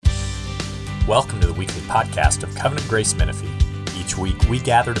Welcome to the weekly podcast of Covenant Grace Menifee. Each week, we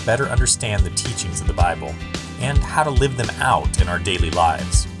gather to better understand the teachings of the Bible and how to live them out in our daily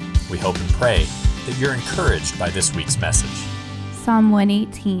lives. We hope and pray that you're encouraged by this week's message. Psalm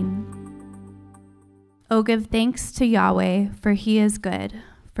 118. O give thanks to Yahweh, for he is good,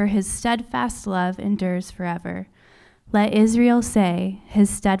 for his steadfast love endures forever. Let Israel say, his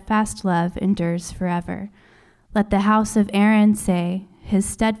steadfast love endures forever. Let the house of Aaron say, his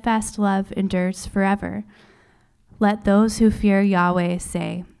steadfast love endures forever. Let those who fear Yahweh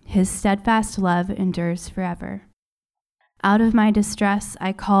say, his steadfast love endures forever. Out of my distress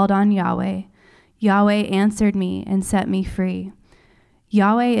I called on Yahweh. Yahweh answered me and set me free.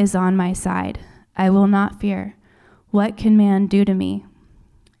 Yahweh is on my side. I will not fear. What can man do to me?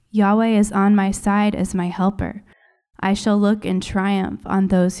 Yahweh is on my side as my helper. I shall look in triumph on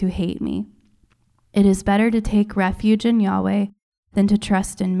those who hate me. It is better to take refuge in Yahweh than to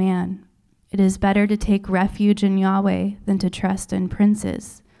trust in man. It is better to take refuge in Yahweh than to trust in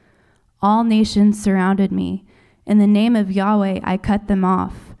princes. All nations surrounded me. In the name of Yahweh I cut them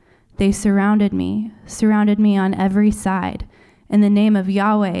off. They surrounded me on every side. In the name of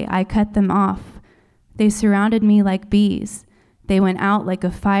Yahweh I cut them off. They surrounded me like bees. They went out like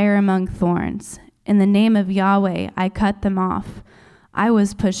a fire among thorns. In the name of Yahweh I cut them off. I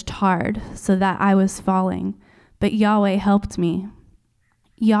was pushed hard so that I was falling, but Yahweh helped me.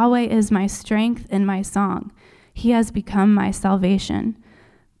 Yahweh is my strength and my song. He has become my salvation.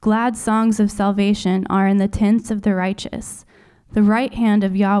 Glad songs of salvation are in the tents of the righteous. The right hand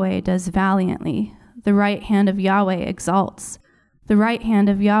of Yahweh does valiantly. The right hand of Yahweh exalts. The right hand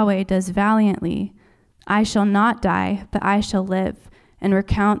of Yahweh does valiantly. I shall not die, but I shall live, and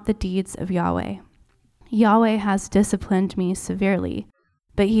recount the deeds of Yahweh. Yahweh has disciplined me severely,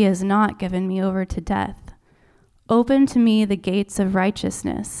 but he has not given me over to death. Open to me the gates of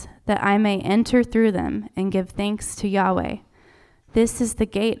righteousness, that I may enter through them and give thanks to Yahweh. This is the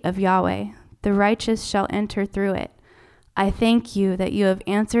gate of Yahweh. The righteous shall enter through it. I thank you that you have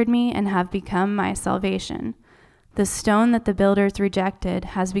answered me and have become my salvation. The stone that the builders rejected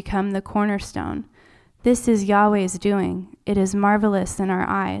has become the cornerstone. This is Yahweh's doing. It is marvelous in our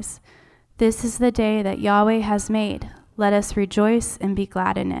eyes. This is the day that Yahweh has made. Let us rejoice and be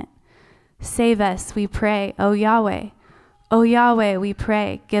glad in it. Save us, we pray, O Yahweh. O Yahweh, we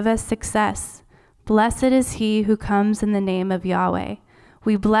pray, give us success. Blessed is he who comes in the name of Yahweh.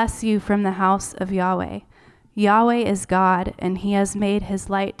 We bless you from the house of Yahweh. Yahweh is God, and he has made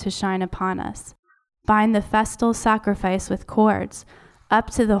his light to shine upon us. Bind the festal sacrifice with cords, up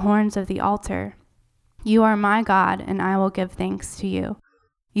to the horns of the altar. You are my God, and I will give thanks to you.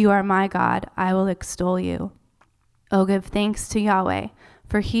 You are my God, I will extol you. O give thanks to Yahweh,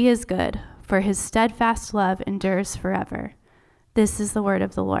 for he is good, for his steadfast love endures forever. This is the word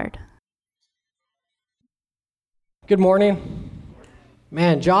of the Lord. Good morning.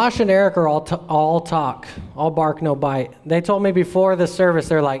 Man, Josh and Eric are all talk, all bark, no bite. They told me before the service,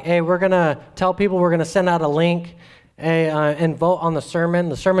 they're like, hey, we're going to tell people we're going to send out a link and vote on the sermon.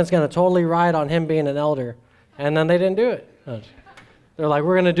 The sermon's going to totally ride on him being an elder. And then they didn't do it. They're like,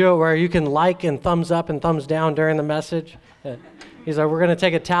 we're going to do it where you can like and thumbs up and thumbs down during the message. He's like, we're going to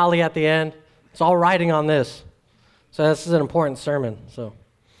take a tally at the end. It's all riding on this. So this is an important sermon. So,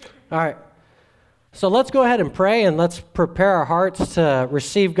 all right. So let's go ahead and pray, and let's prepare our hearts to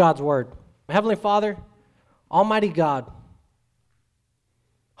receive God's word. Heavenly Father, Almighty God,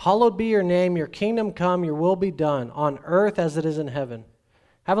 hallowed be your name, your kingdom come, your will be done on earth as it is in heaven.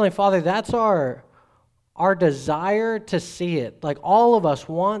 Heavenly Father, that's our desire to see it. Like all of us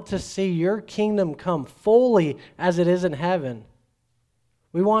want to see your kingdom come fully as it is in heaven.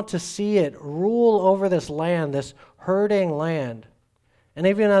 We want to see it rule over this land, this hurting land. And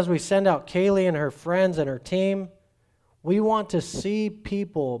even as we send out Kaylee and her friends and her team, we want to see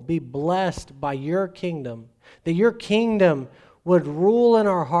people be blessed by your kingdom, that your kingdom would rule in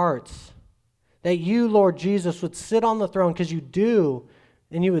our hearts, that you, Lord Jesus, would sit on the throne, because you do,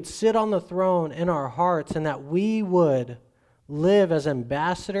 and you would sit on the throne in our hearts, and that we would live as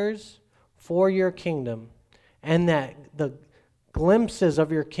ambassadors for your kingdom, and that the glimpses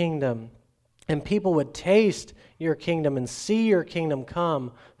of your kingdom and people would taste your kingdom and see your kingdom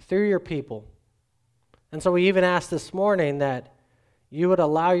come through your people. And so we even asked this morning that you would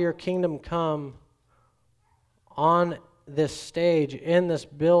allow your kingdom come on this stage, in this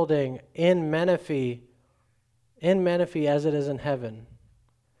building, in Menifee as it is in heaven.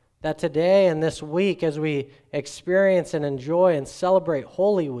 That today and this week, as we experience and enjoy and celebrate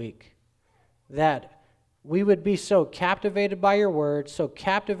Holy Week, that we would be so captivated by your word, so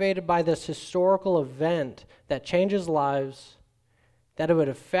captivated by this historical event that changes lives, that it would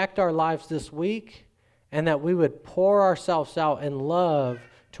affect our lives this week, and that we would pour ourselves out in love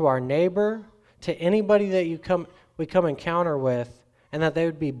to our neighbor, to anybody that we come encounter with, and that they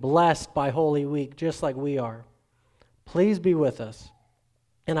would be blessed by Holy Week just like we are. Please be with us.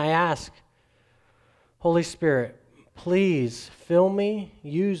 And I ask, Holy Spirit, please fill me,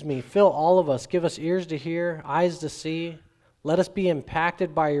 use me, fill all of us. Give us ears to hear, eyes to see. Let us be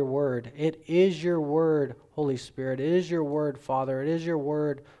impacted by your word. It is your word, Holy Spirit. It is your word, Father. It is your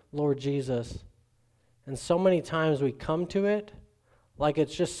word, Lord Jesus. And so many times we come to it like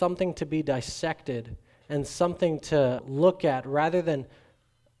it's just something to be dissected and something to look at rather than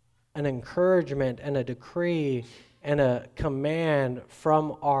an encouragement and a decree and a command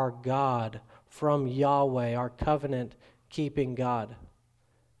from our God, from Yahweh, our covenant-keeping God.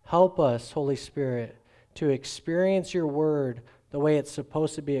 Help us, Holy Spirit, to experience your word the way it's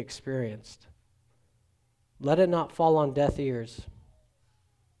supposed to be experienced. Let it not fall on deaf ears.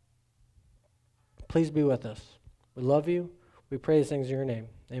 Please be with us. We love you. We pray these things in your name.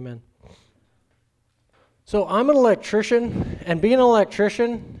 Amen. So I'm an electrician, and being an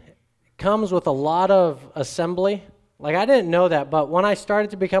electrician comes with a lot of assembly. Like, I didn't know that, but when I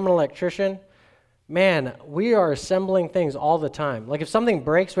started to become an electrician, man, we are assembling things all the time. Like, if something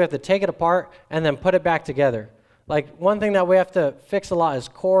breaks, we have to take it apart and then put it back together. Like, one thing that we have to fix a lot is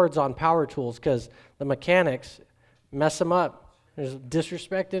cords on power tools because the mechanics mess them up. There's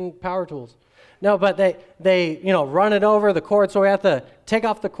disrespect in power tools. No, but they run it over the cord, so we have to take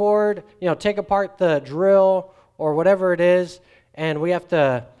off the cord, take apart the drill or whatever it is, and we have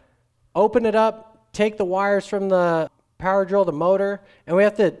to open it up, take the wires from the power drill, the motor, and we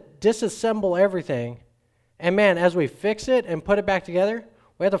have to disassemble everything. And man, as we fix it and put it back together,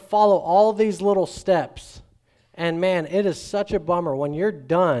 we have to follow all these little steps. And man, it is such a bummer when you're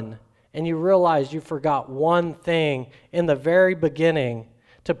done and you realize you forgot one thing in the very beginning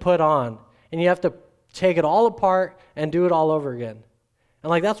to put on. And you have to take it all apart and do it all over again.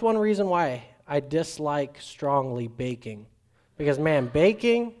 And that's one reason why I dislike strongly baking. Because man,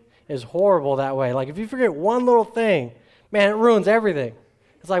 baking is horrible that way. If you forget one little thing, man, it ruins everything.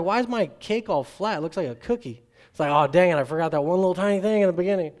 It's like, why is my cake all flat? It looks like a cookie. It's like, oh, dang it, I forgot that one little tiny thing in the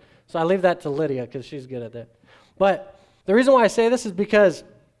beginning. So I leave that to Lydia because she's good at that. But the reason why I say this is because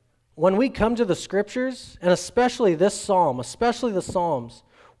when we come to the scriptures, and especially this psalm, especially the Psalms,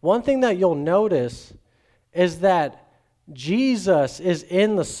 one thing that you'll notice is that Jesus is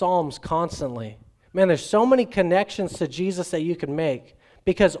in the Psalms constantly. Man, there's so many connections to Jesus that you can make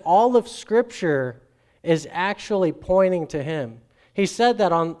because all of Scripture is actually pointing to him. He said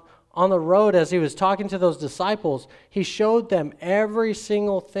that on the road as he was talking to those disciples, he showed them every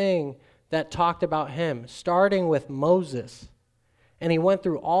single thing that talked about him, starting with Moses. And he went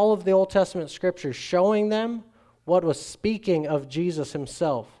through all of the Old Testament Scriptures, showing them what was speaking of Jesus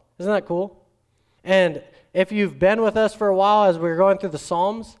himself. Isn't that cool? And if you've been with us for a while as we're going through the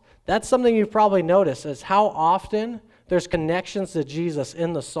Psalms, that's something you've probably noticed is how often there's connections to Jesus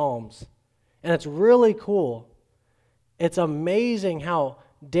in the Psalms. And it's really cool. It's amazing how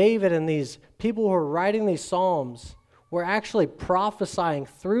David and these people who are writing these Psalms were actually prophesying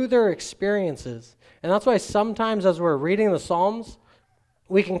through their experiences. And that's why sometimes as we're reading the Psalms,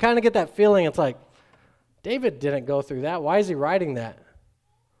 we can kind of get that feeling, it's like, David didn't go through that. Why is he writing that?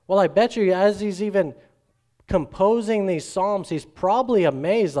 Well, I bet you as he's even composing these Psalms, he's probably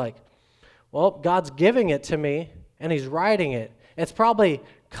amazed, well, God's giving it to me, and he's writing it. It's probably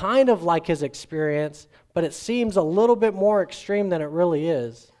kind of like his experience, but it seems a little bit more extreme than it really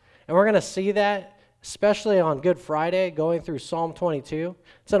is. And we're going to see that, especially on Good Friday, going through Psalm 22.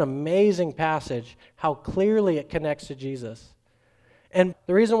 It's an amazing passage, how clearly it connects to Jesus. And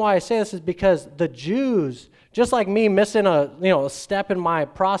the reason why I say this is because the Jews, just like me missing a step in my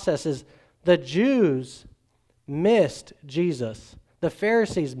process, is the Jews missed Jesus. The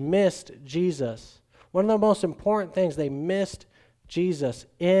Pharisees missed Jesus. One of the most important things, they missed Jesus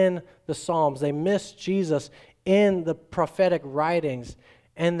in the Psalms. They missed Jesus in the prophetic writings,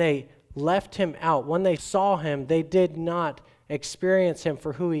 and they left him out. When they saw him, they did not experience him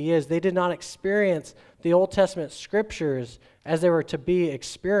for who he is. They did not experience the Old Testament scriptures as they were to be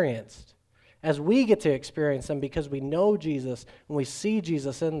experienced, as we get to experience them because we know Jesus and we see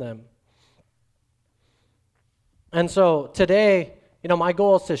Jesus in them. And so today, my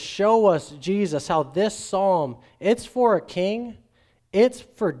goal is to show us Jesus, how this psalm, it's for a king, it's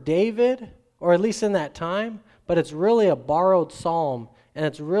for David, or at least in that time, but it's really a borrowed psalm, and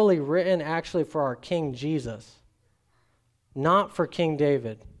it's really written actually for our King Jesus, not for King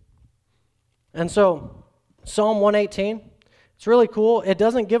David. And so Psalm 118, it's really cool. It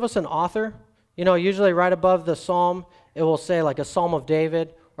doesn't give us an author. Usually right above the psalm, it will say like a Psalm of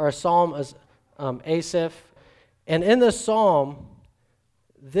David or a Psalm of Asaph. And in this psalm,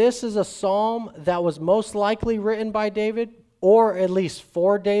 this is a psalm that was most likely written by David, or at least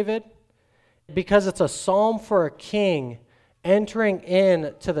for David, because it's a psalm for a king entering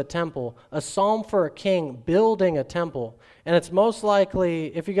into the temple, a psalm for a king building a temple. And it's most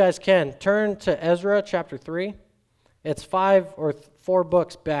likely, if you guys can, turn to Ezra chapter 3. It's 5 or 4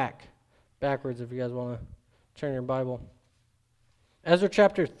 books backwards if you guys want to turn your Bible. Ezra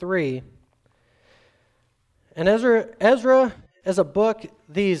chapter 3. And Ezra is a book,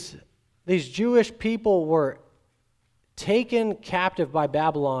 these Jewish people were taken captive by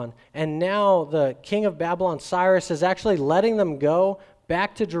Babylon, and now the king of Babylon, Cyrus, is actually letting them go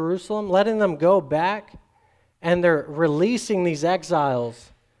back to Jerusalem, letting them go back, and they're releasing these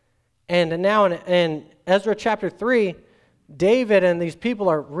exiles. And now in Ezra chapter 3, David and these people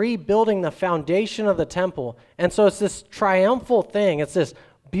are rebuilding the foundation of the temple. And so it's this triumphal thing. It's this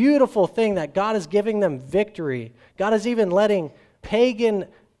beautiful thing that God is giving them victory. God is even letting pagan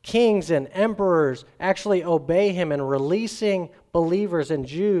kings and emperors actually obey him and releasing believers and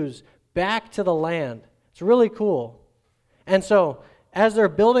Jews back to the land. It's really cool. And so as they're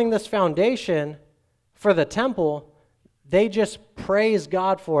building this foundation for the temple, they just praise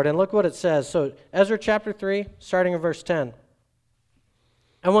God for it. And look what it says. So Ezra chapter 3, starting in verse 10.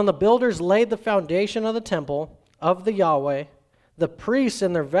 And when the builders laid the foundation of the temple of the Yahweh, the priests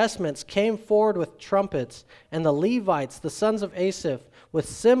in their vestments came forward with trumpets, and the Levites, the sons of Asaph, with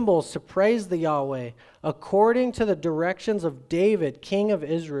cymbals to praise the Yahweh, according to the directions of David, king of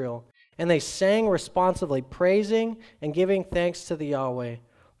Israel. And they sang responsively, praising and giving thanks to the Yahweh.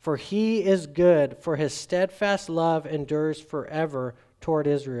 For he is good, for his steadfast love endures forever toward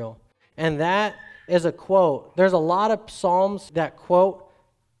Israel. And that is a quote. There's a lot of psalms that quote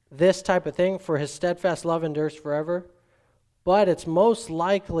this type of thing, for his steadfast love endures forever. But it's most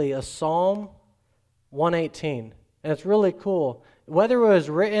likely a Psalm 118. And it's really cool. Whether it was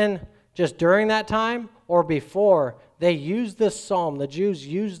written just during that time or before, they used this psalm. The Jews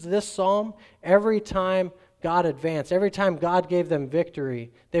used this psalm every time God advanced. Every time God gave them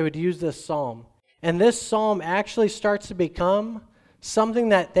victory, they would use this psalm. And this psalm actually starts to become something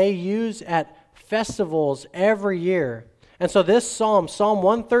that they use at festivals every year. And so this psalm, Psalm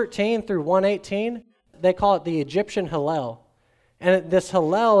 113 through 118, they call it the Egyptian Hallel. And this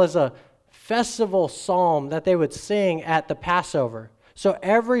Hallel is a festival psalm that they would sing at the Passover. So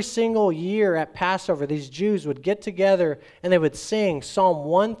every single year at Passover, these Jews would get together and they would sing Psalm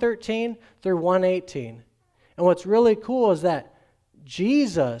 113 through 118. And what's really cool is that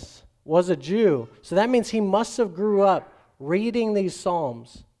Jesus was a Jew. So that means he must have grew up reading these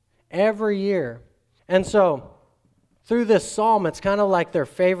psalms every year. And so through this psalm, it's kind of like their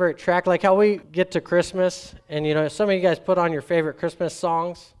favorite track, like how we get to Christmas, and some of you guys put on your favorite Christmas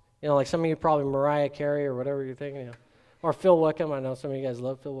songs, like some of you probably Mariah Carey or whatever you're thinking, or Phil Wickham. I know some of you guys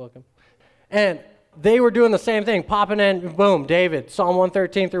love Phil Wickham. And they were doing the same thing, popping in, boom, David, Psalm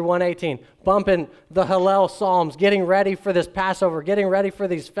 113 through 118, bumping the Hallel Psalms, getting ready for this Passover, getting ready for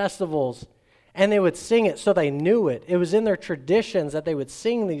these festivals. And they would sing it so they knew it. It was in their traditions that they would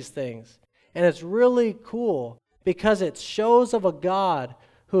sing these things. And it's really cool because it shows of a God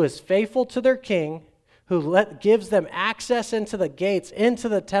who is faithful to their king, who gives them access into the gates, into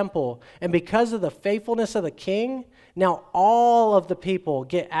the temple. And because of the faithfulness of the king, now all of the people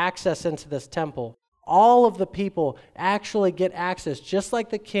get access into this temple. All of the people actually get access, just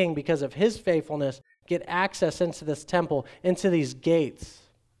like the king, because of his faithfulness, get access into this temple, into these gates.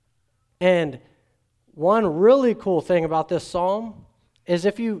 And one really cool thing about this psalm is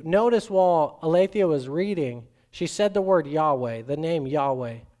if you notice while Alethea was reading, she said the word Yahweh, the name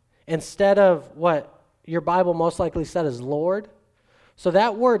Yahweh, instead of what your Bible most likely said is Lord. So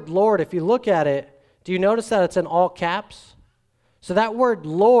that word Lord, if you look at it, do you notice that it's in all caps? So that word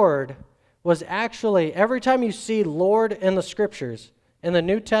Lord was actually, every time you see Lord in the scriptures, in the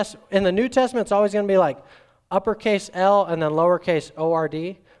New Testament, it's always going to be like uppercase L and then lowercase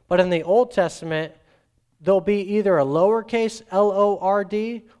O-R-D. But in the Old Testament, there'll be either a lowercase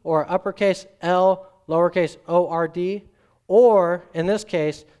L-O-R-D or uppercase L, lowercase O-R-D, or in this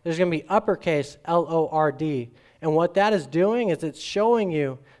case, there's going to be uppercase L-O-R-D. And what that is doing is it's showing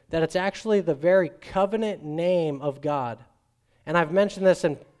you that it's actually the very covenant name of God. And I've mentioned this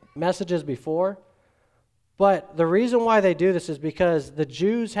in messages before, but the reason why they do this is because the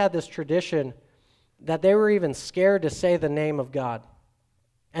Jews had this tradition that they were even scared to say the name of God.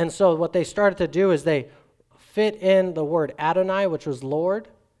 And so what they started to do is they fit in the word Adonai, which was Lord,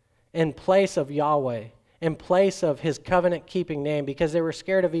 in place of Yahweh, in place of his covenant-keeping name, because they were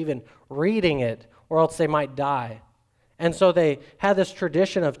scared of even reading it, or else they might die. And so they had this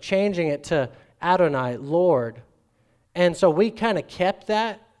tradition of changing it to Adonai, Lord. And so we kind of kept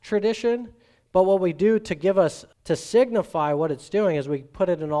that tradition, but what we do to signify what it's doing is we put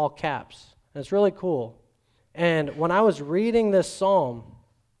it in all caps. And it's really cool. And when I was reading this psalm,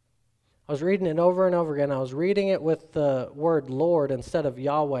 I was reading it over and over again. I was reading it with the word Lord instead of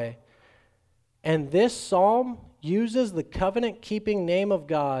Yahweh. And this psalm uses the covenant-keeping name of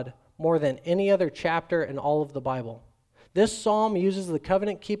God more than any other chapter in all of the Bible. This psalm uses the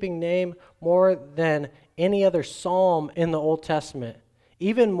covenant-keeping name more than any other psalm in the Old Testament,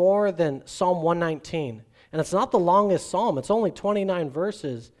 even more than Psalm 119. And it's not the longest psalm. It's only 29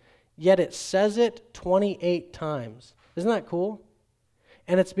 verses, yet it says it 28 times. Isn't that cool?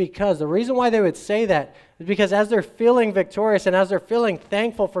 And it's because the reason why they would say that is because as they're feeling victorious and as they're feeling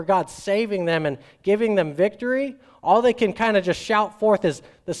thankful for God saving them and giving them victory, all they can kind of just shout forth is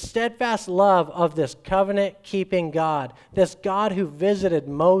the steadfast love of this covenant-keeping God, this God who visited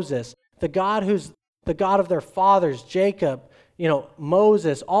Moses, the God who's the God of their fathers, Jacob,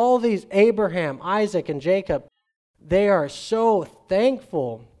 Moses, all these, Abraham, Isaac, and Jacob. They are so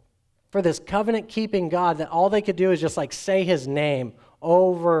thankful for this covenant-keeping God that all they could do is just say his name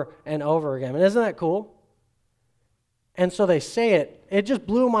over and over again. And isn't that cool? And so they say it. It just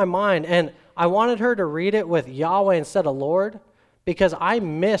blew my mind. And I wanted her to read it with Yahweh instead of Lord because I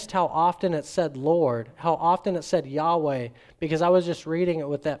missed how often it said Lord, how often it said Yahweh, because I was just reading it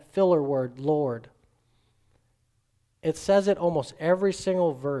with that filler word, Lord. It says it almost every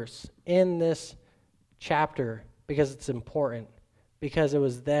single verse in this chapter because it's important, because it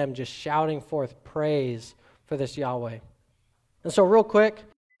was them just shouting forth praise for this Yahweh. And so real quick,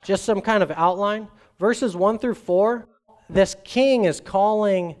 just some kind of outline. Verses 1 through 4, this king is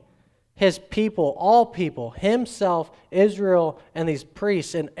calling his people, all people, himself, Israel, and these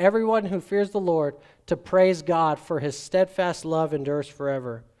priests, and everyone who fears the Lord to praise God for his steadfast love endures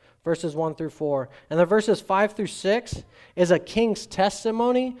forever. Verses 1 through 4. And the verses 5 through 6 is a king's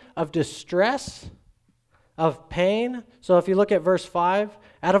testimony of distress, of pain. So if you look at verse 5,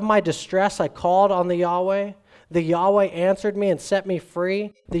 out of my distress I called on the Yahweh. The Yahweh answered me and set me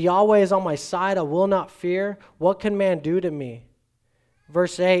free. The Yahweh is on my side, I will not fear. What can man do to me?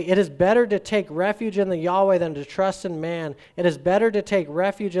 Verse 8, it is better to take refuge in the Yahweh than to trust in man. It is better to take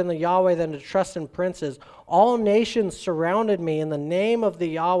refuge in the Yahweh than to trust in princes. All nations surrounded me. In the name of the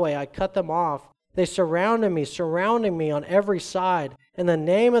Yahweh, I cut them off. They surrounding me on every side. In the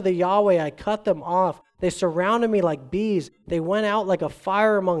name of the Yahweh, I cut them off. They surrounded me like bees. They went out like a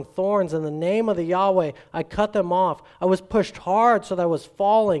fire among thorns. In the name of the Yahweh, I cut them off. I was pushed hard so that I was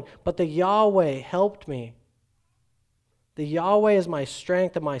falling, but the Yahweh helped me. The Yahweh is my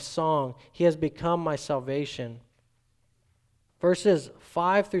strength and my song. He has become my salvation. Verses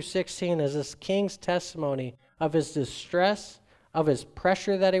 5 through 16 is this king's testimony of his distress, of his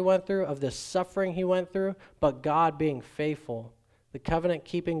pressure that he went through, of the suffering he went through, but God being faithful. The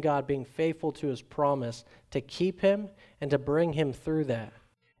covenant-keeping God being faithful to his promise to keep him and to bring him through that.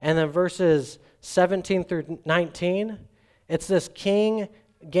 And then verses 17 through 19, it's this king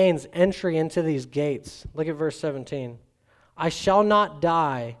gains entry into these gates. Look at verse 17. I shall not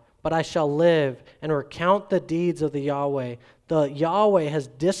die, but I shall live and recount the deeds of the Yahweh. The Yahweh has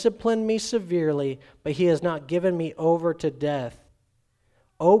disciplined me severely, but he has not given me over to death.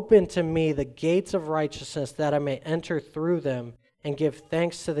 Open to me the gates of righteousness that I may enter through them and give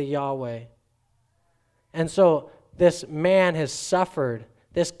thanks to the Yahweh. And so this man has suffered.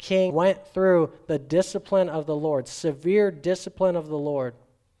 This king went through the discipline of the Lord, severe discipline of the Lord,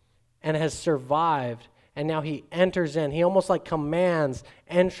 and has survived. And now he enters in. He almost commands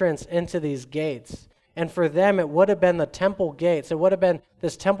entrance into these gates. And for them, it would have been the temple gates. It would have been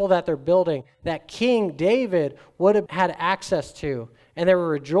this temple that they're building that King David would have had access to. And they were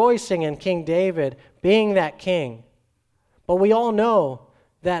rejoicing in King David being that king. But we all know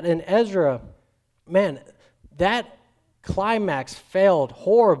that in Ezra, that climax failed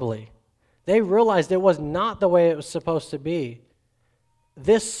horribly. They realized it was not the way it was supposed to be.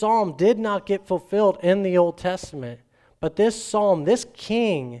 This psalm did not get fulfilled in the Old Testament. But this psalm, this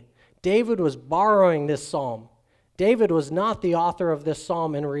king, David was borrowing this psalm. David was not the author of this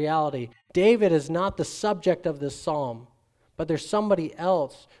psalm in reality. David is not the subject of this psalm. But there's somebody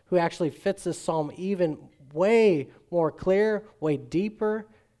else who actually fits this psalm even way more clear, way deeper.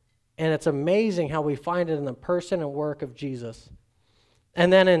 And it's amazing how we find it in the person and work of Jesus.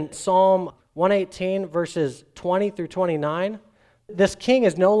 And then in Psalm 118, verses 20 through 29, this king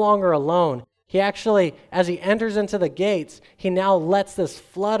is no longer alone. He actually, as he enters into the gates, he now lets this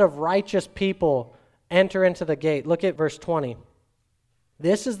flood of righteous people enter into the gate. Look at verse 20.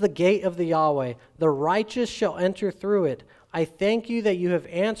 This is the gate of the Yahweh. The righteous shall enter through it. I thank you that you have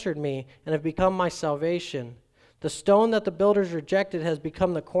answered me and have become my salvation. The stone that the builders rejected has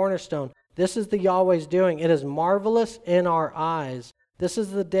become the cornerstone. This is the Yahweh's doing. It is marvelous in our eyes. This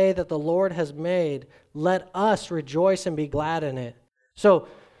is the day that the Lord has made. Let us rejoice and be glad in it. So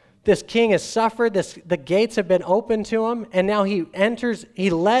this king has suffered. The gates have been opened to him, and now he enters.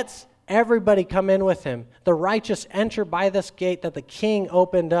 He lets everybody come in with him. The righteous enter by this gate that the king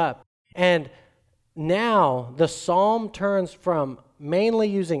opened up. And now the psalm turns from mainly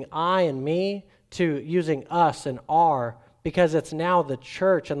using I and me to using us and our, because it's now the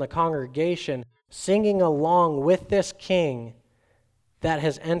church and the congregation singing along with this king that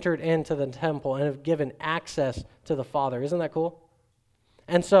has entered into the temple and have given access to the Father. Isn't that cool?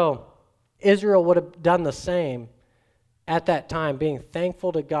 And so Israel would have done the same at that time, being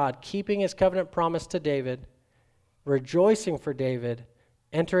thankful to God, keeping his covenant promise to David, rejoicing for David,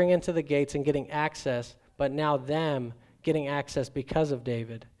 entering into the gates and getting access, but now them getting access because of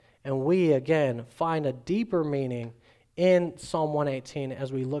David. And we, again, find a deeper meaning in Psalm 118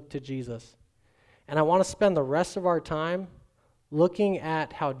 as we look to Jesus. And I want to spend the rest of our time looking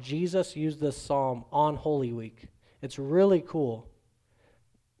at how Jesus used this psalm on Holy Week. It's really cool.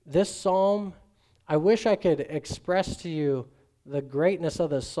 This psalm, I wish I could express to you the greatness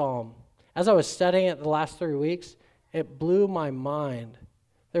of this psalm. As I was studying it the last 3 weeks, it blew my mind.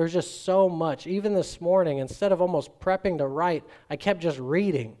 There was just so much. Even this morning, instead of almost prepping to write, I kept just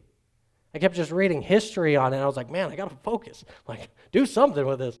reading. I kept just reading history on it. I was like, man, I got to focus. Like, do something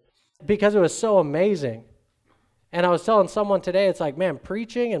with this. Because it was so amazing. And I was telling someone today, it's like, man,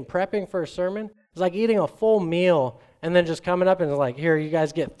 preaching and prepping for a sermon is like eating a full meal and then just coming up and like, here, you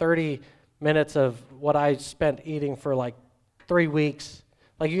guys get 30 minutes of what I spent eating for like 3 weeks.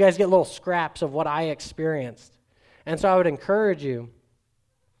 Like, you guys get little scraps of what I experienced. And so I would encourage you,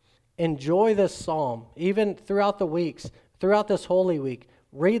 enjoy this psalm, even throughout the weeks, throughout this Holy Week.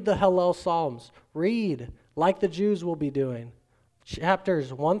 Read the Hallel Psalms. Read, like the Jews will be doing,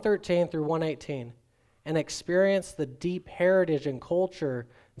 chapters 113 through 118, and experience the deep heritage and culture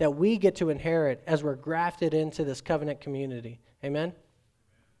that we get to inherit as we're grafted into this covenant community. Amen?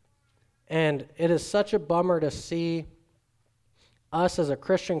 And it is such a bummer to see us as a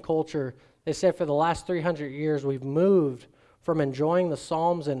Christian culture. They say for the last 300 years, we've moved from enjoying the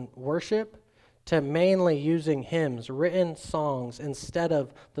Psalms and worship to mainly using hymns, written songs, instead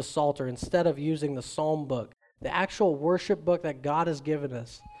of the Psalter, instead of using the Psalm book, the actual worship book that God has given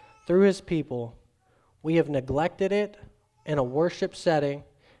us through his people. We have neglected it in a worship setting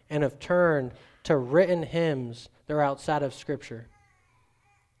and have turned to written hymns that are outside of Scripture.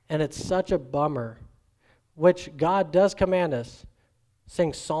 And it's such a bummer, which God does command us.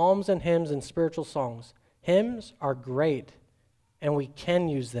 Sing psalms and hymns and spiritual songs. Hymns are great, and we can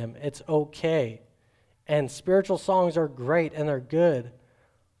use them. It's okay. And spiritual songs are great, and they're good.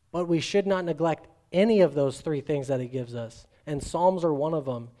 But we should not neglect any of those three things that he gives us. And psalms are one of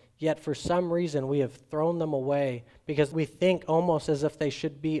them. Yet for some reason we have thrown them away because we think almost as if they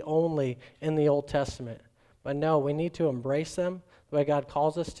should be only in the Old Testament. But no, we need to embrace them the way God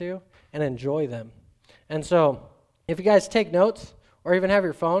calls us to and enjoy them. And so if you guys take notes or even have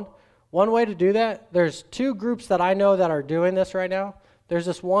your phone, one way to do that, there's two groups that I know that are doing this right now. There's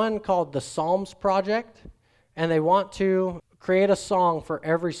this one called the Psalms Project, and they want to create a song for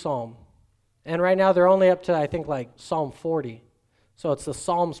every psalm. And right now they're only up to, I think, like Psalm 40. So it's the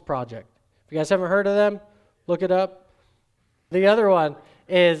Psalms Project. If you guys haven't heard of them, look it up. The other one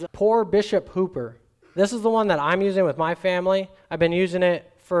is Poor Bishop Hooper. This is the one that I'm using with my family. I've been using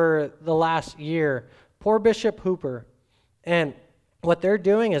it for the last year. Poor Bishop Hooper. And what they're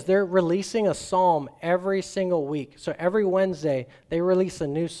doing is they're releasing a psalm every single week. So every Wednesday, they release a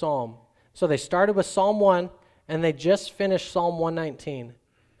new psalm. So they started with Psalm 1, and they just finished Psalm 119.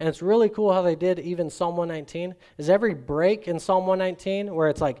 And it's really cool how they did even Psalm 119, is every break in Psalm 119, where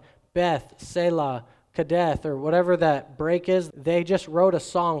it's like Beth, Selah, Kadeth, or whatever that break is, they just wrote a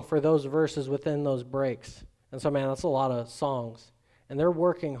song for those verses within those breaks. And so, man, that's a lot of songs. And they're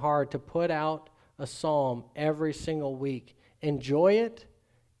working hard to put out a psalm every single week. Enjoy it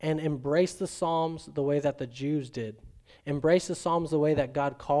and embrace the Psalms the way that the Jews did. Embrace the Psalms the way that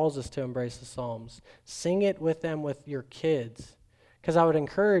God calls us to embrace the Psalms. Sing it with them with your kids. Because I would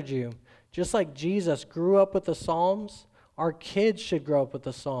encourage you, just like Jesus grew up with the Psalms, our kids should grow up with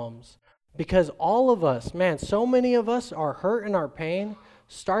the Psalms. Because all of us, man, so many of us, our hurt and our pain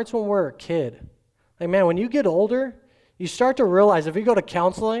starts when we're a kid. Like, man, when you get older, you start to realize if you go to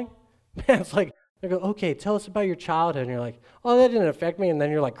counseling, man, it's like, they go, okay, tell us about your childhood. And you're like, oh, that didn't affect me. And then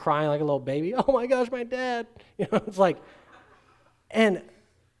you're like crying like a little baby. Oh my gosh, my dad. You know, it's like, And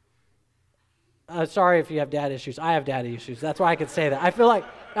sorry if you have dad issues. I have daddy issues. That's why I could say that. I feel like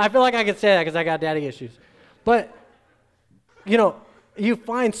I could say that because I got daddy issues. But, you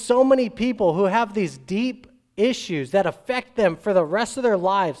find so many people who have these deep issues that affect them for the rest of their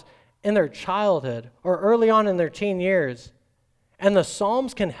lives in their childhood or early on in their teen years. And the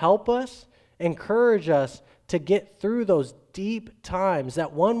Psalms can help us, encourage us to get through those deep times,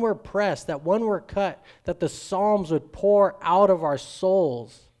 that when we're pressed, that when we're cut, that the Psalms would pour out of our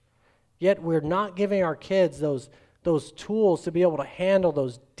souls. Yet we're not giving our kids those tools to be able to handle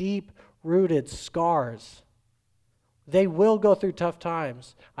those deep-rooted scars. They will go through tough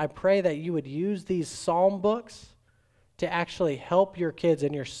times. I pray that you would use these psalm books to actually help your kids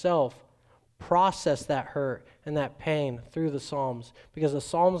and yourself process that hurt and that pain through the Psalms, because the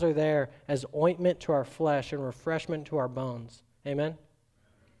Psalms are there as ointment to our flesh and refreshment to our bones. Amen?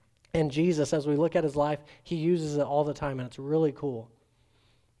 And Jesus, as we look at his life, he uses it all the time, and it's really cool.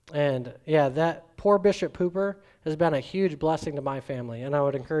 And yeah, that poor Bishop Pooper has been a huge blessing to my family, and I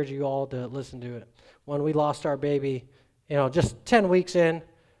would encourage you all to listen to it. When we lost our baby, just 10 weeks in,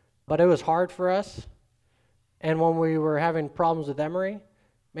 but it was hard for us. And when we were having problems with Emery,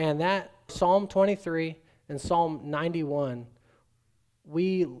 man, that Psalm 23 and Psalm 91,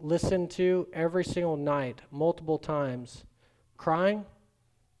 we listened to every single night, multiple times, crying,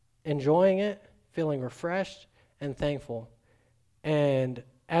 enjoying it, feeling refreshed, and thankful. And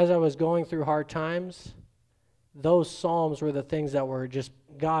as I was going through hard times, those Psalms were the things that were just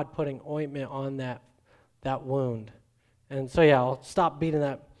God putting ointment on that wound. And so, yeah, I'll stop beating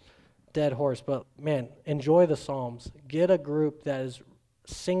that dead horse. But, man, enjoy the Psalms. Get a group that is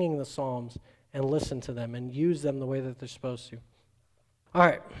singing the Psalms and listen to them and use them the way that they're supposed to. All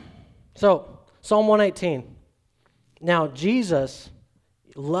right, so Psalm 118. Now, Jesus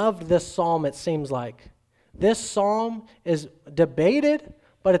loved this psalm, it seems like. This psalm is debated,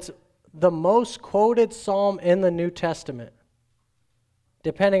 but it's the most quoted psalm in the New Testament,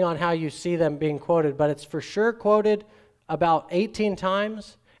 depending on how you see them being quoted. But it's for sure quoted about 18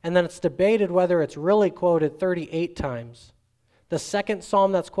 times, and then it's debated whether it's really quoted 38 times. The second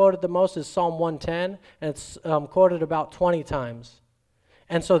psalm that's quoted the most is Psalm 110, and it's quoted about 20 times.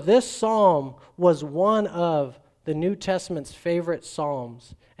 And so this psalm was one of the New Testament's favorite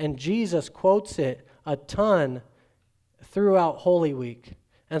psalms, and Jesus quotes it a ton throughout Holy Week.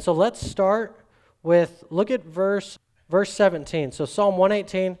 And so let's start with, look at verse 17. So Psalm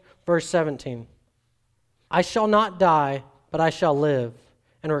 118, verse 17. I shall not die, but I shall live,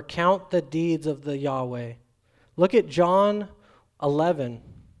 and recount the deeds of the Yahweh. Look at John 11.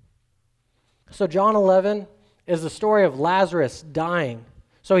 So John 11 is the story of Lazarus dying.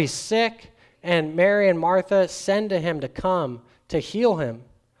 So he's sick, and Mary and Martha send to him to come to heal him.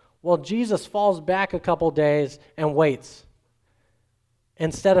 Well, Jesus falls back a couple days and waits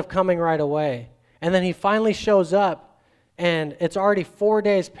instead of coming right away. And then he finally shows up, and it's already 4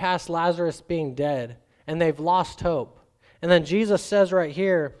 days past Lazarus being dead, and they've lost hope. And then Jesus says right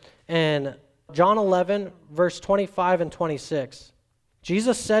here in John 11, verse 25 and 26,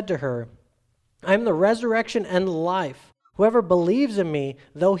 Jesus said to her, I am the resurrection and the life. Whoever believes in me,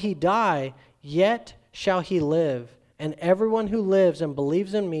 though he die, yet shall he live. And everyone who lives and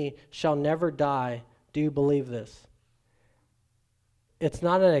believes in me shall never die. Do you believe this? It's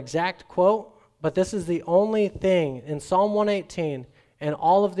not an exact quote, but this is the only thing in Psalm 118 and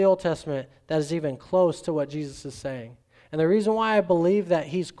all of the Old Testament that is even close to what Jesus is saying. And the reason why I believe that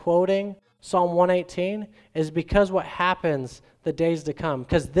he's quoting Psalm 118 is because what happens the days to come.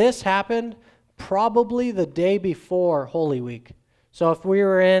 Because this happened probably the day before Holy Week. So if we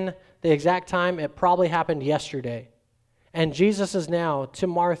were in the exact time, it probably happened yesterday. And Jesus is now, to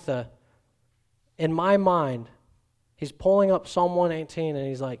Martha, in my mind, he's pulling up Psalm 118 and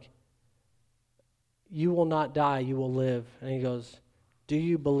he's like, you will not die, you will live. And he goes, do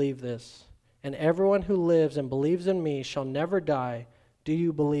you believe this? And everyone who lives and believes in me shall never die. Do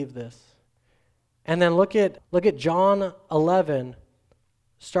you believe this? And then look at John 11,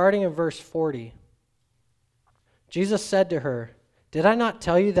 starting in verse 40. Jesus said to her, did I not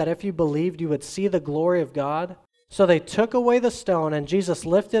tell you that if you believed, you would see the glory of God? So they took away the stone, and Jesus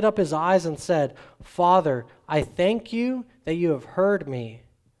lifted up his eyes and said, Father, I thank you that you have heard me.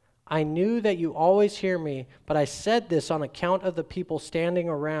 I knew that you always hear me, but I said this on account of the people standing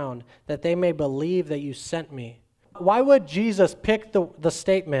around, that they may believe that you sent me. Why would Jesus pick the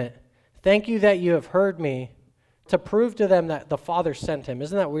statement, thank you that you have heard me, to prove to them that the Father sent him?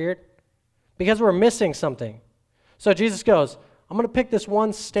 Isn't that weird? Because we're missing something. So Jesus goes, I'm going to pick this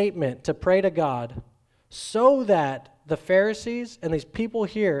one statement to pray to God so that the Pharisees and these people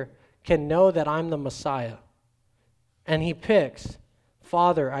here can know that I'm the Messiah. And he picks,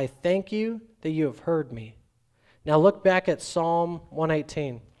 Father, I thank you that you have heard me. Now look back at Psalm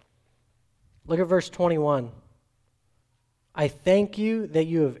 118. Look at verse 21. I thank you that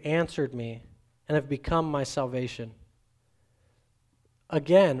you have answered me and have become my salvation.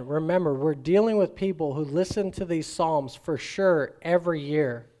 Again, remember, we're dealing with people who listen to these Psalms for sure every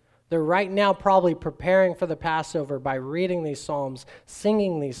year. They're right now probably preparing for the Passover by reading these Psalms,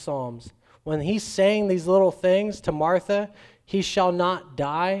 singing these Psalms. When he's saying these little things to Martha, he shall not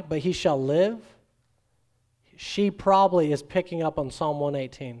die, but he shall live, she probably is picking up on Psalm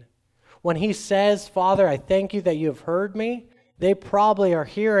 118. When he says, Father, I thank you that you have heard me, they probably are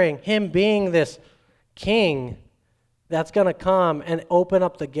hearing him being this king that's going to come and open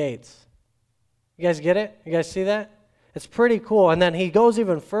up the gates. You guys get it? You guys see that? It's pretty cool. And then he goes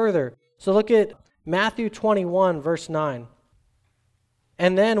even further. So look at Matthew 21, verse 9.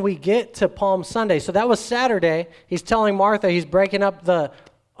 And then we get to Palm Sunday. So that was Saturday. He's telling Martha, he's open up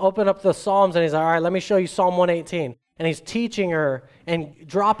the Psalms, and he's like, all right, let me show you Psalm 118. And he's teaching her and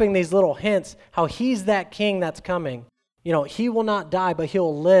dropping these little hints how he's that king that's coming. You know, he will not die, but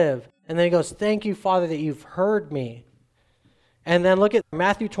he'll live. And then he goes, thank you, Father, that you've heard me. And then look at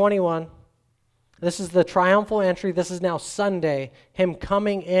Matthew 21. This is the triumphal entry. This is now Sunday, him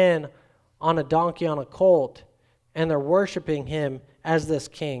coming in on a donkey, on a colt, and they're worshiping him as this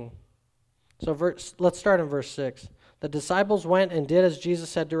king. So let's start in verse 6. The disciples went and did as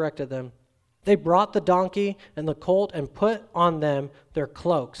Jesus had directed them. They brought the donkey and the colt and put on them their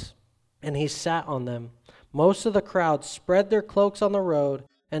cloaks, and he sat on them. Most of the crowd spread their cloaks on the road,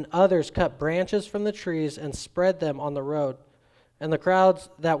 and others cut branches from the trees and spread them on the road. And the crowds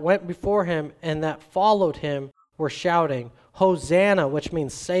that went before him and that followed him were shouting, Hosanna, which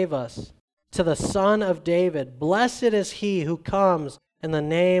means save us, to the Son of David. Blessed is he who comes in the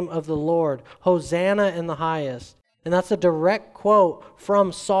name of the Lord. Hosanna in the highest. And that's a direct quote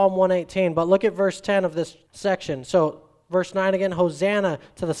from Psalm 118. But look at verse 10 of this section. So verse 9 again, Hosanna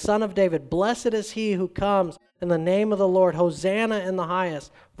to the Son of David. Blessed is he who comes in the name of the Lord. Hosanna in the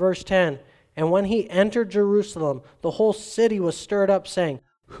highest. Verse 10. And when he entered Jerusalem, the whole city was stirred up, saying,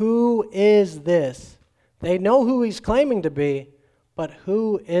 who is this? They know who he's claiming to be, but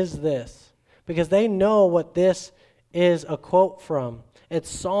who is this? Because they know what this is a quote from. It's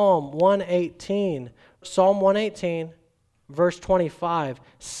Psalm 118. Psalm 118, verse 25.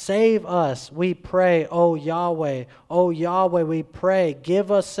 Save us, we pray, O Yahweh. O Yahweh, we pray.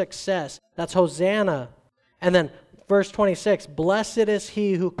 Give us success. That's Hosanna. And then verse 26, blessed is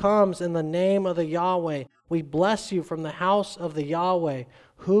he who comes in the name of the Yahweh. We bless you from the house of the Yahweh.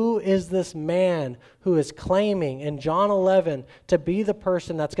 Who is this man who is claiming in John 11 to be the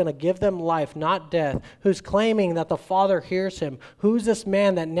person that's going to give them life, not death, who's claiming that the Father hears him? Who's this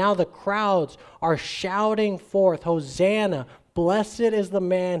man that now the crowds are shouting forth, Hosanna, blessed is the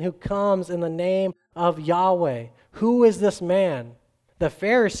man who comes in the name of Yahweh? Who is this man? The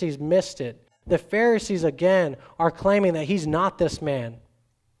Pharisees missed it. The Pharisees, again, are claiming that he's not this man.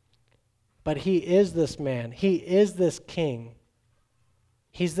 But he is this man. He is this king.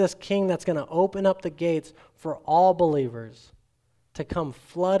 He's this king that's going to open up the gates for all believers to come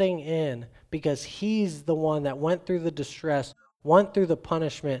flooding in because he's the one that went through the distress, went through the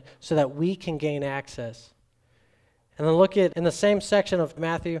punishment so that we can gain access. And then look at, in the same section of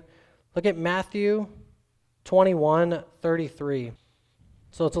Matthew, look at Matthew 21:33.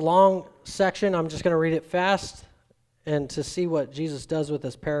 So it's a long section. I'm just going to read it fast and to see what Jesus does with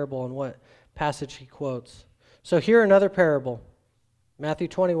this parable and what passage he quotes. So here another parable. Matthew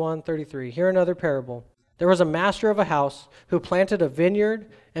 21:33. Here another parable. There was a master of a house who planted a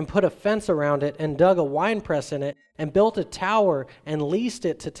vineyard and put a fence around it and dug a winepress in it and built a tower and leased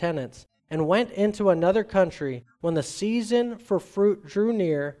it to tenants and went into another country. When the season for fruit drew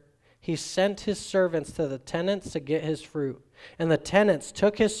near, he sent his servants to the tenants to get his fruit. And the tenants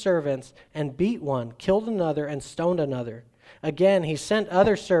took his servants and beat one, killed another, and stoned another. Again, he sent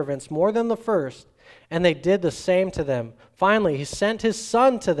other servants more than the first, and they did the same to them. Finally, he sent his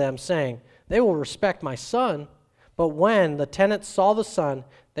son to them, saying, they will respect my son. But when the tenants saw the son,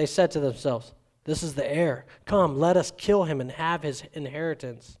 they said to themselves, this is the heir. Come, let us kill him and have his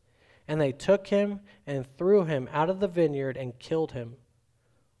inheritance. And they took him and threw him out of the vineyard and killed him.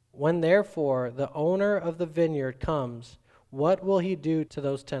 When therefore the owner of the vineyard comes, what will he do to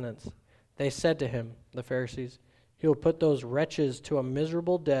those tenants? They said to him, the Pharisees, he will put those wretches to a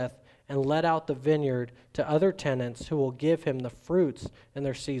miserable death and let out the vineyard to other tenants who will give him the fruits in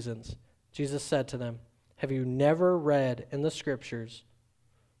their seasons. Jesus said to them, have you never read in the scriptures,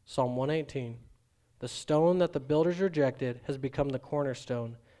 Psalm 118, the stone that the builders rejected has become the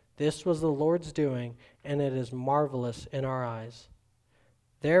cornerstone. This was the Lord's doing, and it is marvelous in our eyes.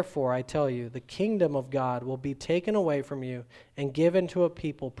 Therefore, I tell you, the kingdom of God will be taken away from you and given to a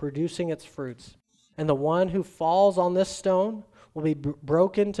people producing its fruits. And the one who falls on this stone will be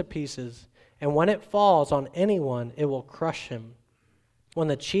broken to pieces, and when it falls on anyone, it will crush him." When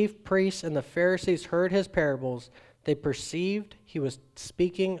the chief priests and the Pharisees heard his parables, they perceived he was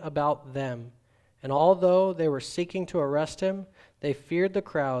speaking about them. And although they were seeking to arrest him, they feared the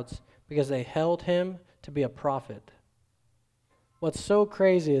crowds because they held him to be a prophet. What's so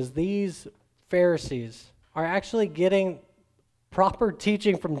crazy is these Pharisees are actually getting proper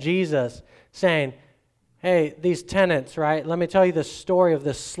teaching from Jesus, saying, hey, these tenants, right? Let me tell you the story of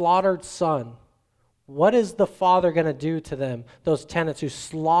this slaughtered son. What is the father going to do to them, those tenants who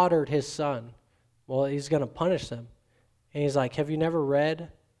slaughtered his son? Well, he's going to punish them. And he's like, have you never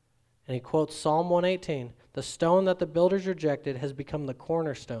read? And he quotes Psalm 118, "The stone that the builders rejected has become the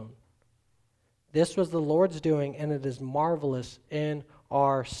cornerstone. This was the Lord's doing, and it is marvelous in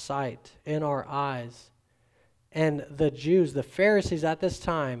our sight," in our eyes. And the Jews, the Pharisees at this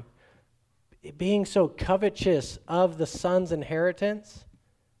time, being so covetous of the son's inheritance,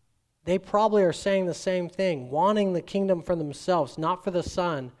 they probably are saying the same thing, wanting the kingdom for themselves, not for the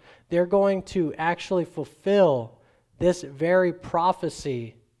son. They're going to actually fulfill this very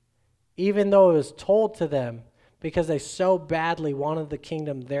prophecy, even though it was told to them, because they so badly wanted the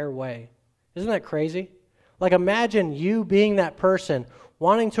kingdom their way. Isn't that crazy? Like, imagine you being that person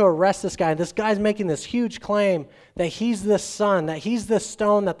wanting to arrest this guy. This guy's making this huge claim that he's this son, that he's this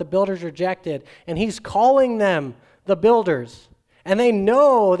stone that the builders rejected, and he's calling them the builders. And they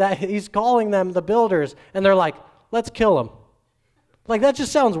know that he's calling them the builders, and they're like, let's kill him. Like, that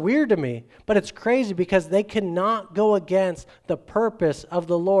just sounds weird to me, but it's crazy because they cannot go against the purpose of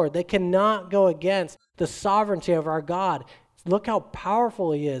the Lord. They cannot go against the sovereignty of our God. Look how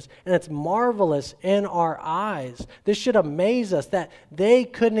powerful he is, and it's marvelous in our eyes. This should amaze us that they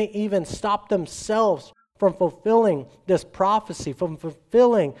couldn't even stop themselves from fulfilling this prophecy, from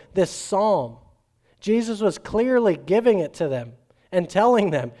fulfilling this psalm. Jesus was clearly giving it to them and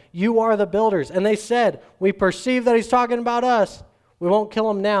telling them, you are the builders. And they said, we perceive that he's talking about us. We won't kill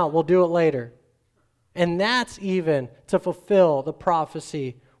him now. We'll do it later. And that's even to fulfill the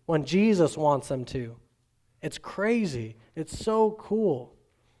prophecy when Jesus wants them to. It's crazy. It's so cool.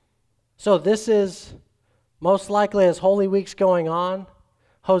 So this is most likely as Holy Week's going on.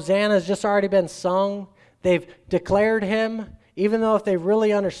 Hosanna's just already been sung. They've declared him, even though if they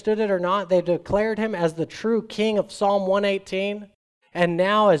really understood it or not, they've declared him as the true king of Psalm 118. And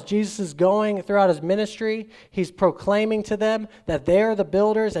now as Jesus is going throughout his ministry, he's proclaiming to them that they're the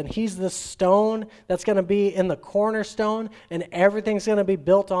builders and he's the stone that's going to be in the cornerstone and everything's going to be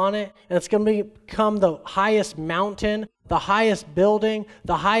built on it. And it's going to become the highest mountain, the highest building,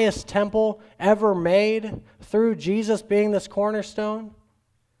 the highest temple ever made through Jesus being this cornerstone.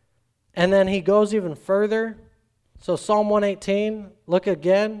 And then he goes even further. So Psalm 118, look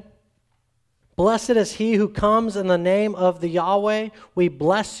again. Blessed is he who comes in the name of the Yahweh. We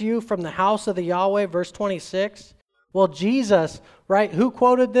bless you from the house of the Yahweh, verse 26. Well, Jesus, right, who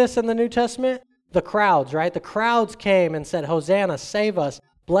quoted this in the New Testament? The crowds, right? The crowds came and said, Hosanna, save us.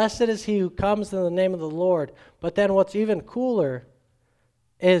 Blessed is he who comes in the name of the Lord. But then what's even cooler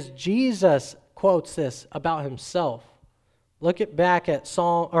is Jesus quotes this about himself. Look back at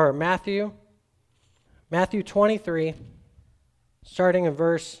Matthew 23, starting in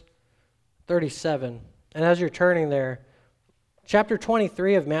verse 37. And as you're turning there, chapter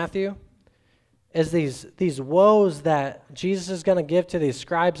 23 of Matthew is these woes that Jesus is going to give to these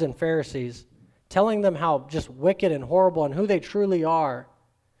scribes and Pharisees, telling them how just wicked and horrible and who they truly are.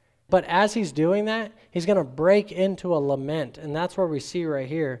 But as he's doing that, he's going to break into a lament, and that's where we see right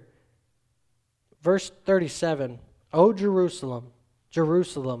here. Verse 37, O Jerusalem,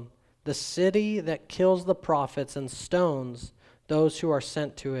 Jerusalem, the city that kills the prophets and stones those who are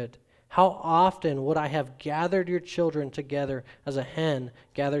sent to it. How often would I have gathered your children together as a hen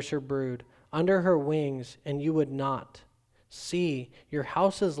gathers her brood under her wings, and you would not. See, your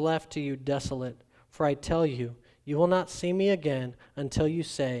house is left to you desolate. For I tell you, you will not see me again until you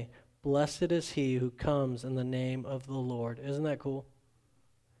say, Blessed is he who comes in the name of the Lord. Isn't that cool?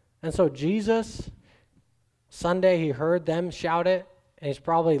 And so Jesus, Sunday, he heard them shout it, and he's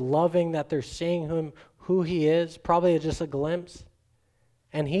probably loving that they're seeing him, who he is, probably just a glimpse.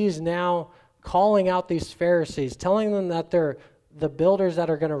 And he's now calling out these Pharisees, telling them that they're the builders that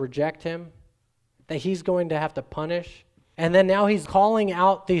are going to reject him, that he's going to have to punish. And then now he's calling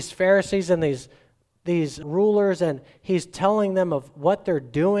out these Pharisees and these rulers, and he's telling them of what they're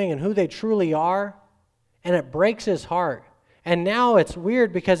doing and who they truly are. And it breaks his heart And now it's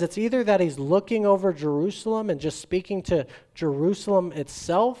weird because it's either that he's looking over Jerusalem and just speaking to Jerusalem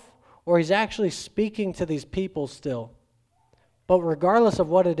itself, or he's actually speaking to these people still. But regardless of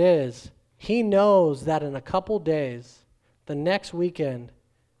what it is, he knows that in a couple days, the next weekend,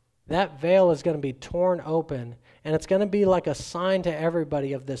 that veil is going to be torn open, and it's going to be like a sign to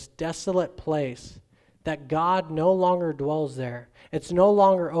everybody of this desolate place that God no longer dwells there. It's no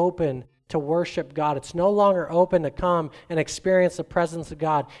longer open to worship God. It's no longer open to come and experience the presence of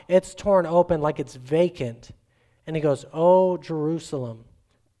God. It's torn open like it's vacant. And he goes, "Oh, Jerusalem,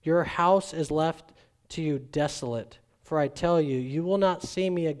 your house is left to you desolate. For I tell you, you will not see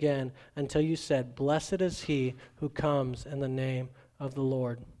me again until you said, 'Blessed is he who comes in the name of the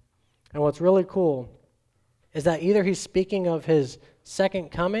Lord.'" And what's really cool is that either he's speaking of his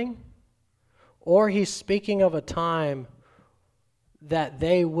second coming, or he's speaking of a time that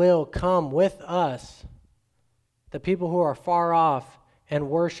they will come with us, the people who are far off, and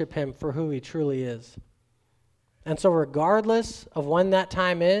worship him for who he truly is. And so regardless of when that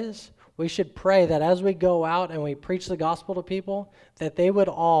time is, we should pray that as we go out and we preach the gospel to people, that they would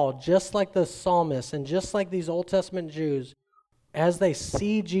all, just like the psalmist and just like these Old Testament Jews, as they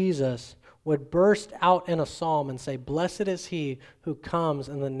see Jesus, would burst out in a psalm and say, "Blessed is he who comes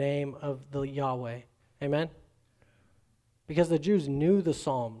in the name of the Yahweh." Amen? Because the Jews knew the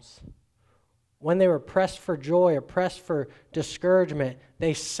Psalms. When they were pressed for joy or pressed for discouragement,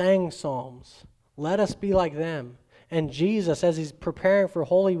 they sang psalms. Let us be like them. And Jesus, as he's preparing for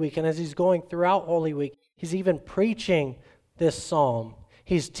Holy Week and as he's going throughout Holy Week, he's even preaching this psalm.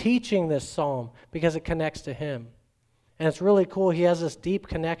 He's teaching this psalm because it connects to him. And it's really cool. He has this deep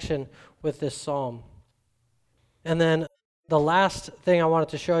connection with this psalm. And then the last thing I wanted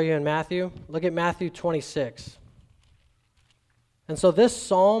to show you in Matthew, look at Matthew 26. And so this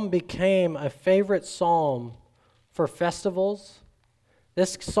psalm became a favorite psalm for festivals.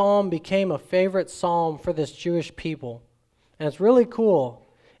 This psalm became a favorite psalm for this Jewish people. And it's really cool.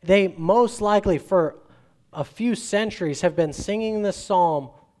 They most likely for a few centuries have been singing this psalm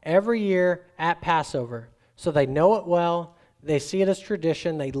every year at Passover. So they know it well. They see it as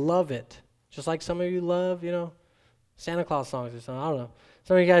tradition. They love it. Just like some of you love, Santa Claus songs or something. I don't know.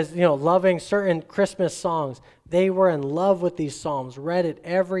 Some of you guys, loving certain Christmas songs. They were in love with these psalms, read it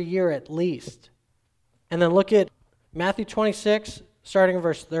every year at least. And then look at Matthew 26, starting in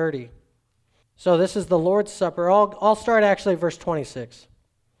verse 30. So this is the Lord's Supper. I'll start actually verse 26.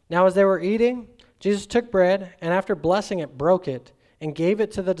 "Now as they were eating, Jesus took bread, and after blessing it, broke it, and gave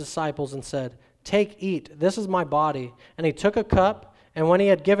it to the disciples and said, 'Take, eat, this is my body.' And he took a cup, and when he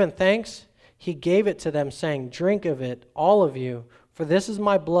had given thanks, he gave it to them, saying, 'Drink of it, all of you, for this is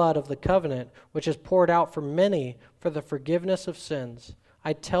my blood of the covenant, which is poured out for many for the forgiveness of sins.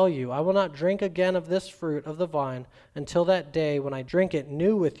 I tell you, I will not drink again of this fruit of the vine until that day when I drink it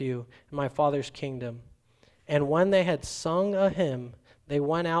new with you in my Father's kingdom.' And when they had sung a hymn, they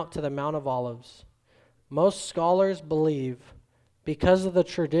went out to the Mount of Olives. Most scholars believe, because of the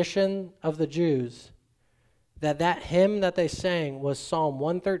tradition of the Jews, that hymn that they sang was Psalm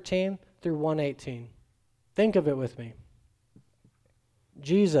 113 through 118. Think of it with me.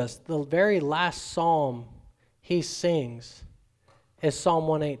 Jesus, the very last psalm he sings is Psalm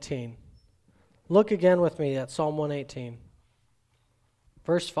 118. Look again with me at Psalm 118.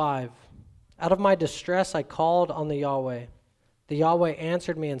 Verse 5. "Out of my distress I called on the Yahweh. The Yahweh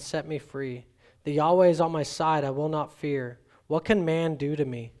answered me and set me free. The Yahweh is on my side, I will not fear. What can man do to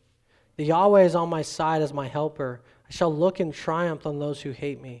me? The Yahweh is on my side as my helper. I shall look in triumph on those who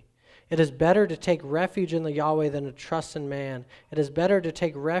hate me. It is better to take refuge in the Yahweh than to trust in man. It is better to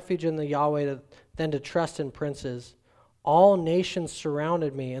take refuge in the Yahweh than to trust in princes. All nations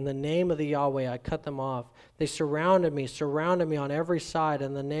surrounded me. In the name of the Yahweh, I cut them off. They surrounded me on every side.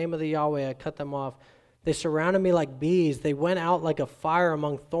 In the name of the Yahweh, I cut them off. They surrounded me like bees. They went out like a fire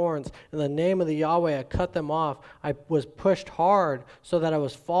among thorns. In the name of the Yahweh, I cut them off. I was pushed hard so that I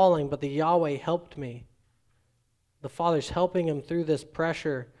was falling, but the Yahweh helped me." The Father's helping him through this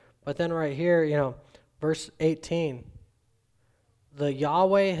pressure. But then right here, verse 18. "The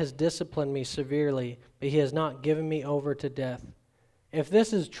Yahweh has disciplined me severely, but he has not given me over to death." If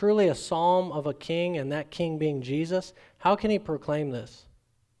this is truly a psalm of a king, and that king being Jesus, how can he proclaim this?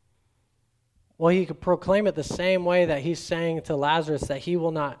 Well, he could proclaim it the same way that he's saying to Lazarus that he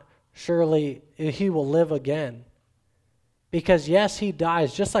will live again. Because yes, he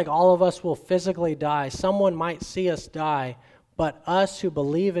dies, just like all of us will physically die. Someone might see us die, but us who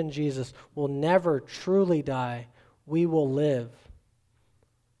believe in Jesus will never truly die. We will live.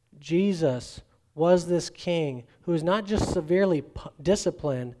 Jesus was this king who was not just severely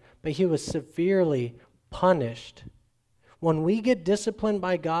disciplined, but he was severely punished. When we get disciplined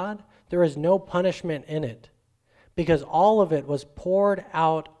by God, there is no punishment in it, because all of it was poured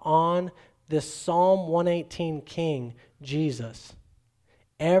out on this Psalm 118 King, Jesus.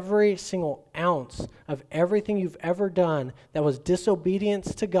 Every single ounce of everything you've ever done that was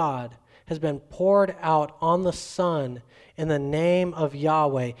disobedience to God has been poured out on the Son in the name of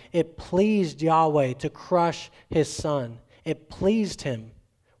Yahweh. It pleased Yahweh to crush his Son. It pleased him.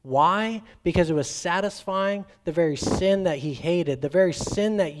 Why? Because it was satisfying the very sin that he hated, the very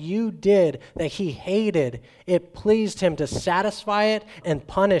sin that you did that he hated. It pleased him to satisfy it and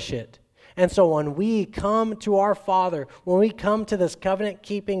punish it. And so when we come to our Father, when we come to this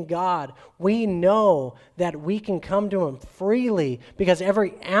covenant-keeping God, we know that we can come to him freely because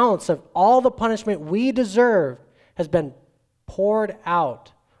every ounce of all the punishment we deserve has been poured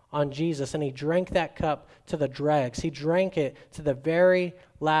out on Jesus. And he drank that cup to the dregs. He drank it to the very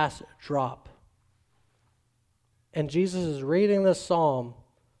last drop. And Jesus is reading this psalm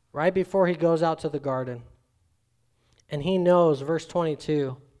right before he goes out to the garden. And he knows, verse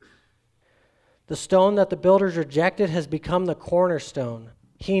 22, the stone that the builders rejected has become the cornerstone.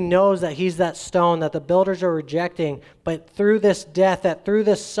 He knows that he's that stone that the builders are rejecting, but through this death, that through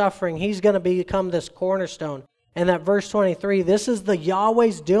this suffering, he's going to become this cornerstone. And that verse 23, this is the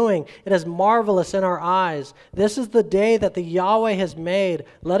Yahweh's doing. It is marvelous in our eyes. This is the day that the Yahweh has made.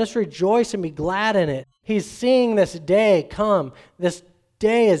 Let us rejoice and be glad in it. He's seeing this day come. This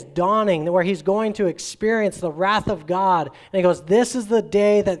day is dawning where he's going to experience the wrath of God. And he goes, this is the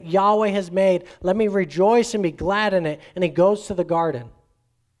day that Yahweh has made. Let me rejoice and be glad in it. And he goes to the garden.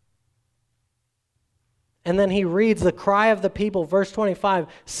 And then he reads the cry of the people, verse 25,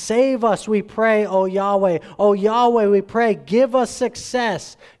 save us, we pray, O Yahweh. O Yahweh, we pray, give us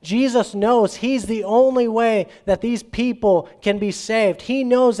success. Jesus knows he's the only way that these people can be saved. He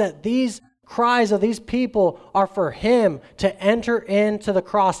knows that these cries of these people are for him to enter into the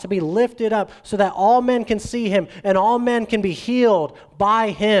cross, to be lifted up so that all men can see him and all men can be healed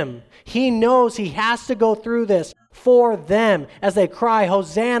by him. He knows he has to go through this for them as they cry,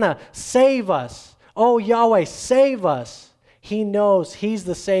 Hosanna, save us. Oh, Yahweh, save us. He knows he's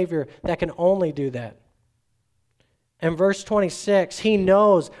the Savior that can only do that. In verse 26, he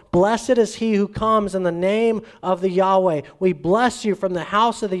knows, blessed is he who comes in the name of the Yahweh. We bless you from the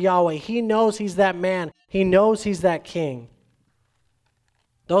house of the Yahweh. He knows he's that man. He knows he's that king.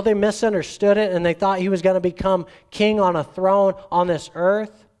 Though they misunderstood it and they thought he was going to become king on a throne on this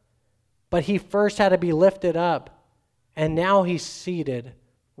earth, but he first had to be lifted up, and now he's seated,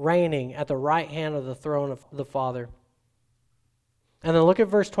 reigning at the right hand of the throne of the Father. And then look at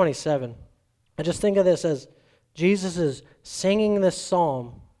verse 27. I just think of this as Jesus is singing this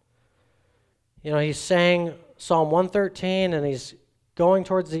psalm. You know, he sang Psalm 113, and he's going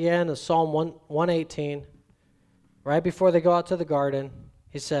towards the end of Psalm 118. Right before they go out to the garden,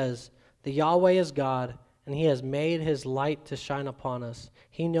 he says, the Yahweh is God, and he has made his light to shine upon us.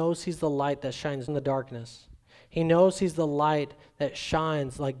 He knows he's the light that shines in the darkness. He knows he's the light that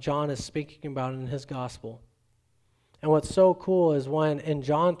shines like John is speaking about in his gospel. And what's so cool is when in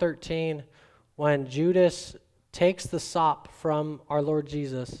John 13, when Judas takes the sop from our Lord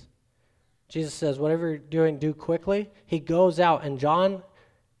Jesus, Jesus says, whatever you're doing, do quickly. He goes out, and John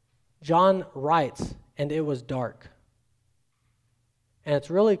writes, and it was dark. And it's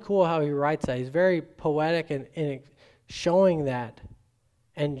really cool how he writes that. He's very poetic in showing that.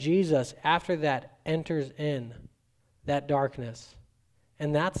 And Jesus, after that, enters in that darkness.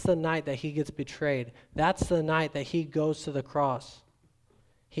 And that's the night that he gets betrayed. That's the night that he goes to the cross.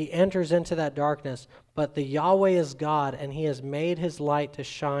 He enters into that darkness, but the Yahweh is God, and he has made his light to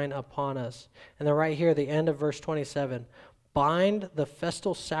shine upon us. And then right here, the end of verse 27, bind the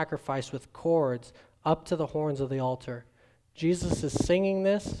festal sacrifice with cords up to the horns of the altar. Jesus is singing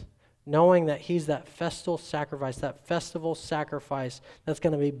this, knowing that he's that festal sacrifice, that festival sacrifice that's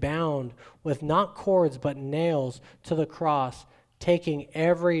going to be bound with not cords but nails to the cross, taking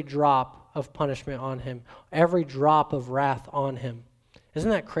every drop of punishment on him, every drop of wrath on him.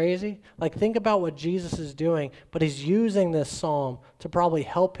 Isn't that crazy? Like, think about what Jesus is doing, but he's using this psalm to probably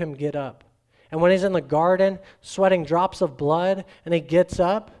help him get up. And when he's in the garden, sweating drops of blood, and he gets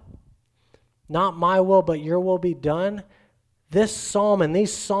up, not my will, but your will be done. This psalm and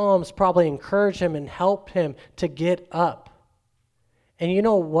these psalms probably encourage him and help him to get up. And you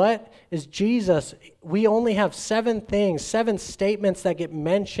know what? Is Jesus, we only have 7 statements that get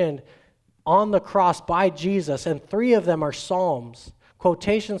mentioned on the cross by Jesus, and 3 of them are psalms.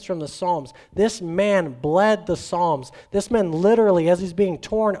 Quotations from the Psalms. This man bled the Psalms. This man literally, as he's being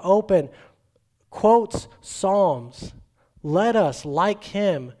torn open, quotes Psalms. Let us, like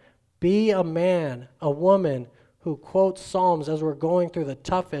him, be a man, a woman who quotes Psalms as we're going through the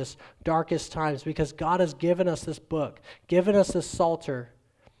toughest, darkest times, because God has given us this book, given us this psalter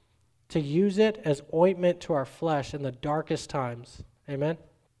to use it as ointment to our flesh in the darkest times. Amen?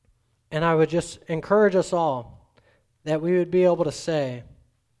 And I would just encourage us all that we would be able to say,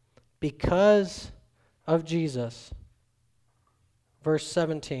 because of Jesus, verse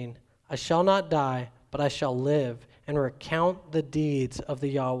 17, I shall not die, but I shall live and recount the deeds of the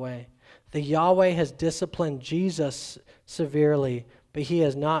Yahweh. The Yahweh has disciplined Jesus severely, but he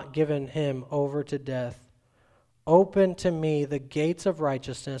has not given him over to death. Open to me the gates of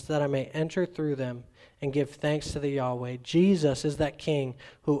righteousness, that I may enter through them and give thanks to the Yahweh. Jesus is that King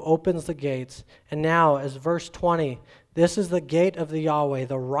who opens the gates. And now, as verse 20, this is the gate of the Yahweh.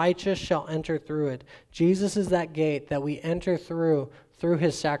 The righteous shall enter through it. Jesus is that gate that we enter through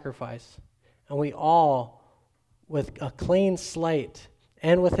his sacrifice. And we all, with a clean slate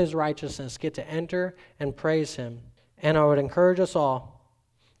and with his righteousness, get to enter and praise him. And I would encourage us all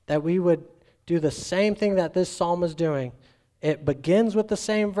that we would do the same thing that this psalm is doing. It begins with the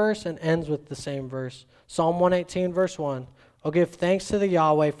same verse and ends with the same verse. Psalm 118, verse 1. Oh, give thanks to the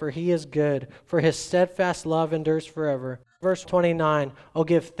Yahweh, for he is good, for his steadfast love endures forever. Verse 29. Oh,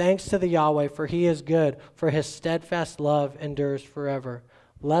 give thanks to the Yahweh, for he is good, for his steadfast love endures forever.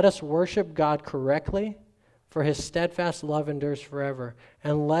 Let us worship God correctly, for his steadfast love endures forever.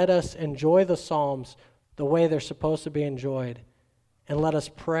 And let us enjoy the Psalms the way they're supposed to be enjoyed. And let us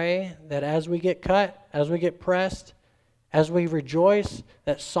pray that as we get cut, as we get pressed, as we rejoice,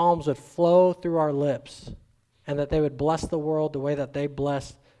 that Psalms would flow through our lips and that they would bless the world the way that they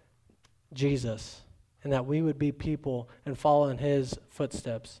blessed Jesus, and that we would be people and follow in his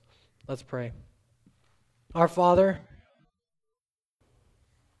footsteps. Let's pray. Our Father,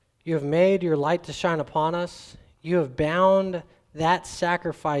 you have made your light to shine upon us. You have bound that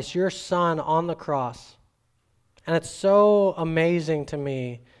sacrifice, your Son, on the cross. And it's so amazing to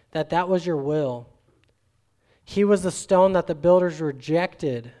me that that was your will. He was the stone that the builders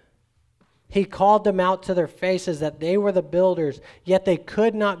rejected. He called them out to their faces that they were the builders, yet they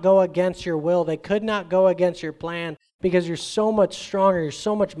could not go against your will. They could not go against your plan because you're so much stronger, you're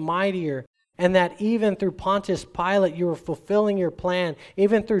so much mightier. And that even through Pontius Pilate, you were fulfilling your plan.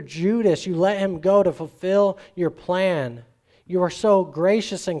 Even through Judas, you let him go to fulfill your plan. You are so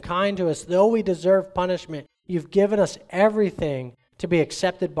gracious and kind to us. Though we deserve punishment, you've given us everything to be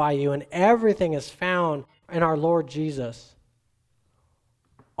accepted by you, and everything is found in our Lord Jesus.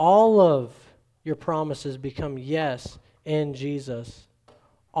 All of your promises become yes in Jesus.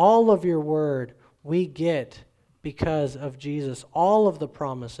 All of your word we get because of Jesus. All of the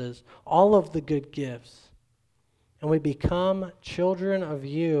promises, all of the good gifts. And we become children of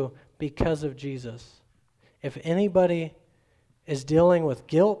you because of Jesus. If anybody is dealing with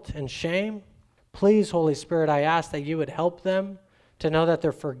guilt and shame, please, Holy Spirit, I ask that you would help them to know that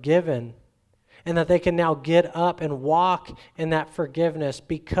they're forgiven and that they can now get up and walk in that forgiveness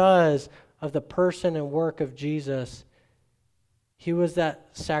because of the person and work of Jesus. He was that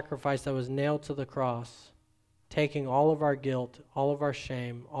sacrifice that was nailed to the cross, taking all of our guilt, all of our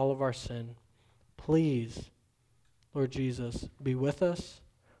shame, all of our sin. Please, Lord Jesus, be with us.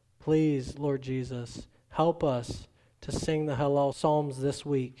 Please, Lord Jesus, help us to sing the Hallel Psalms this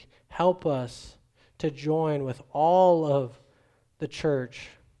week. Help us to join with all of the church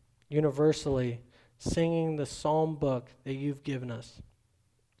universally singing the psalm book that you've given us.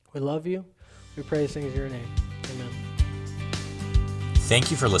 We love you. We pray these things in your name. Amen.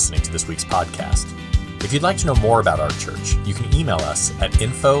 Thank you for listening to this week's podcast. If you'd like to know more about our church, you can email us at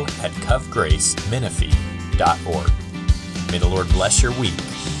info@covgracemenifee.org. May the Lord bless your week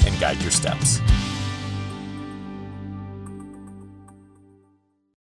and guide your steps.